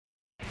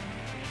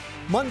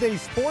Monday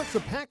sports, a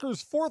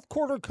Packers fourth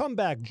quarter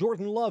comeback.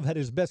 Jordan Love had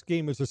his best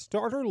game as a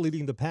starter,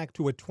 leading the Pack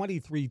to a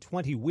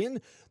 23-20 win.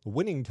 The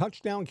winning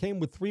touchdown came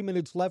with 3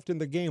 minutes left in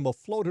the game, a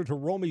floater to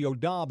Romeo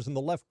Doubs in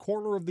the left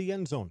corner of the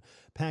end zone.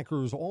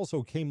 Packers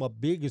also came up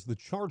big as the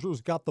Chargers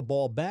got the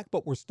ball back,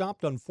 but were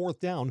stopped on fourth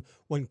down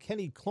when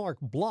Kenny Clark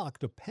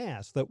blocked a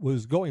pass that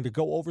was going to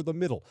go over the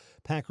middle.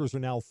 Packers are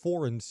now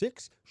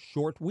 4-6,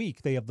 short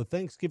week. They have the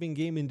Thanksgiving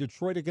game in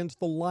Detroit against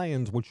the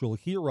Lions, which you'll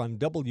hear on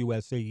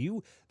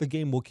WSAU. The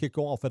game will kick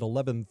off at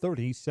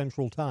 11:30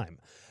 Central Time.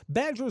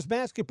 Badgers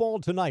basketball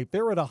tonight.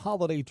 They're at a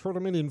holiday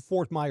tournament in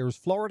Fort Myers,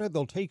 Florida.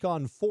 They'll take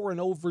on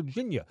 4-0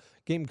 Virginia.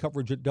 Game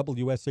coverage at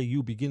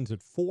WSAU begins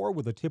at 4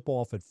 with a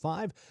tip-off at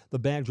 5. The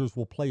Badgers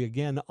will play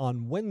again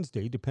on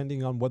Wednesday,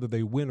 depending on whether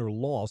they win or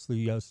lose.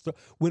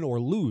 Win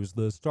or lose,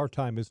 the start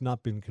time has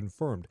not been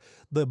confirmed.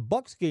 The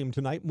Bucks game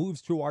tonight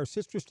moves to our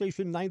sister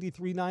station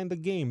 93.9 The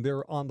Game.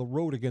 They're on the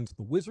road against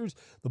the Wizards.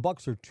 The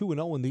Bucks are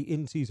 2-0 in the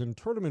in-season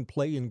tournament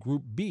play in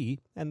Group B,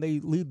 and they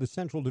lead the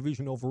Central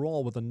Division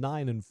overall with a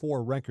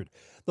 9-4 record.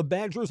 The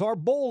Badgers are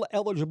bowl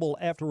eligible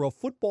after a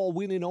football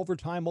win in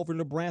overtime over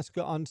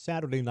Nebraska on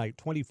Saturday night,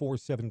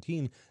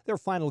 24-17. Their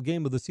final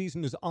game of the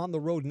season is on the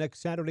road next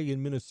Saturday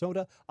in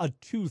Minnesota, a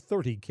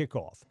 2:30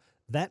 kickoff.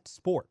 That's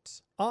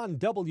sports on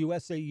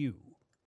WSAU.